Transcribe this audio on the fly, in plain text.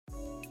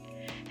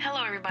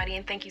everybody,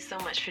 and thank you so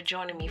much for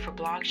joining me for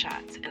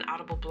BlogShots, an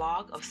audible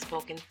blog of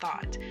spoken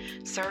thought,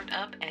 served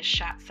up as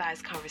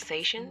shot-sized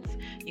conversations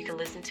you can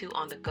listen to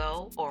on the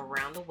go or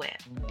around the web.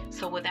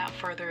 So without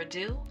further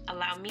ado,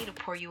 allow me to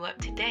pour you up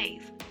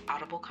today's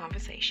audible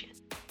conversation.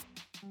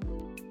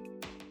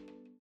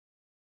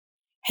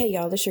 Hey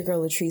y'all, this your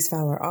girl Latrice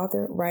Fowler,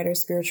 author, writer,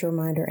 spiritual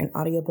reminder, and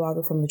audio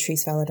blogger from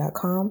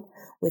LatriceFowler.com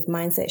with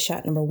mindset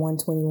shot number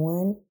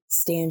 121,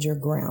 stand your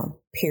ground,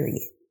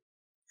 period.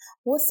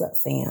 What's up,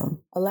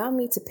 fam? Allow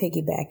me to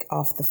piggyback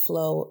off the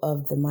flow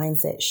of the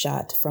mindset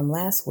shot from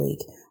last week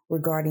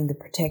regarding the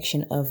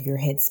protection of your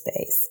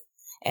headspace.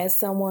 As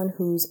someone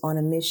who's on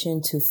a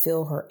mission to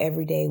fill her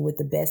every day with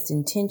the best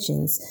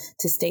intentions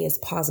to stay as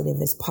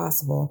positive as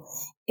possible,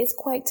 it's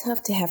quite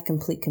tough to have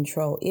complete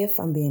control if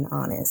I'm being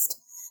honest.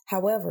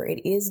 However,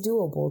 it is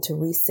doable to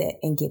reset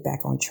and get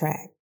back on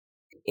track.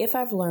 If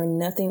I've learned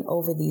nothing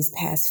over these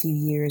past few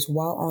years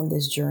while on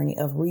this journey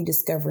of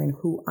rediscovering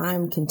who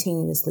I'm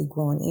continuously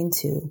growing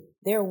into,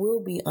 there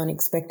will be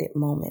unexpected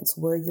moments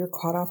where you're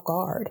caught off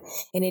guard.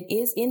 And it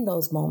is in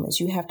those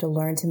moments you have to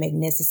learn to make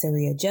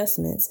necessary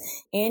adjustments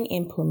and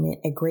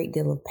implement a great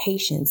deal of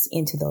patience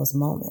into those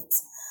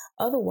moments.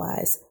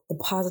 Otherwise, the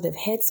positive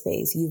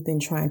headspace you've been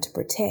trying to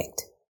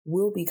protect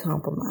will be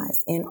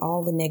compromised and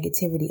all the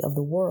negativity of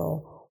the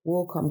world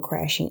will come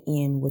crashing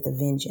in with a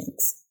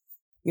vengeance.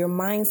 Your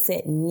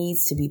mindset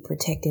needs to be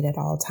protected at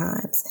all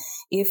times.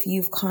 If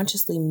you've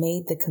consciously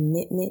made the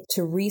commitment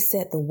to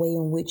reset the way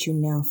in which you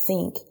now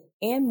think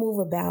and move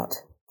about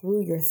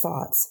through your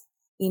thoughts,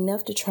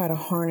 enough to try to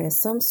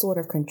harness some sort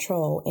of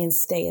control and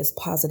stay as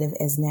positive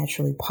as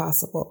naturally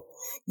possible,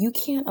 you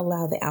can't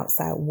allow the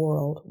outside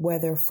world,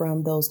 whether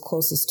from those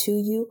closest to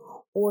you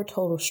or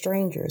total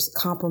strangers,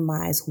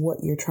 compromise what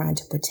you're trying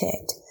to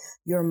protect.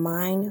 Your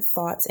mind,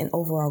 thoughts, and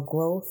overall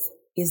growth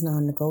is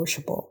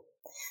non-negotiable.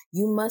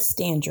 You must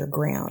stand your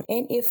ground.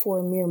 And if for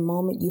a mere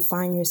moment you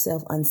find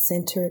yourself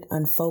uncentered,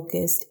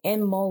 unfocused,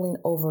 and mulling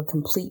over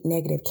complete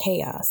negative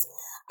chaos,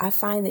 I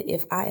find that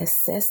if I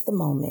assess the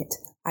moment,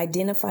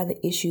 identify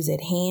the issues at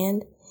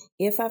hand,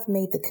 if I've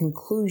made the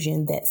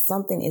conclusion that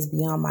something is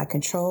beyond my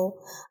control,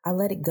 I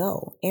let it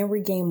go and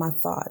regain my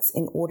thoughts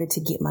in order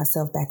to get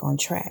myself back on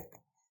track.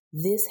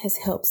 This has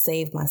helped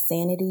save my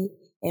sanity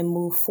and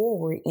move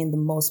forward in the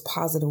most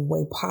positive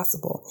way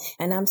possible.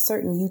 And I'm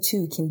certain you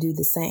too can do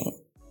the same.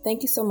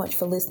 Thank you so much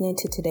for listening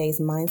to today's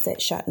Mindset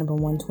Shot number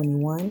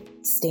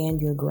 121, Stand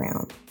Your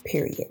Ground,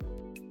 period.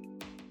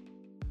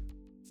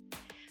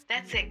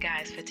 That's it,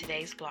 guys, for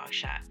today's blog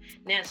shot.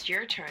 Now it's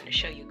your turn to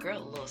show your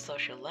girl a little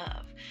social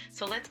love.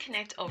 So let's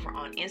connect over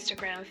on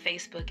Instagram,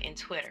 Facebook, and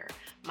Twitter.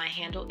 My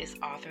handle is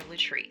author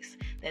Latrice.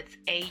 That's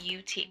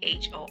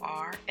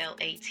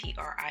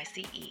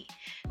AUTHORLATRICE.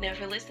 Now, if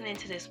you're listening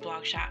to this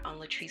blog shot on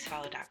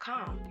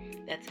LatriceFowler.com,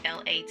 that's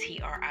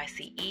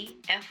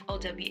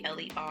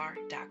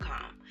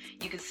LatriceFowler.com.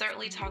 You can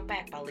certainly talk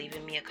back by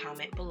leaving me a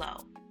comment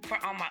below. For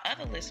all my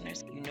other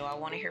listeners, you know I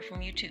want to hear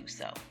from you too,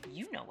 so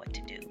you know what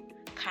to do.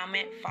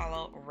 Comment,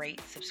 follow,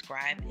 rate,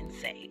 subscribe, and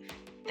save.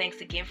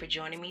 Thanks again for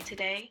joining me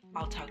today.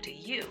 I'll talk to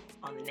you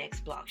on the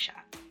next blog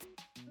shot.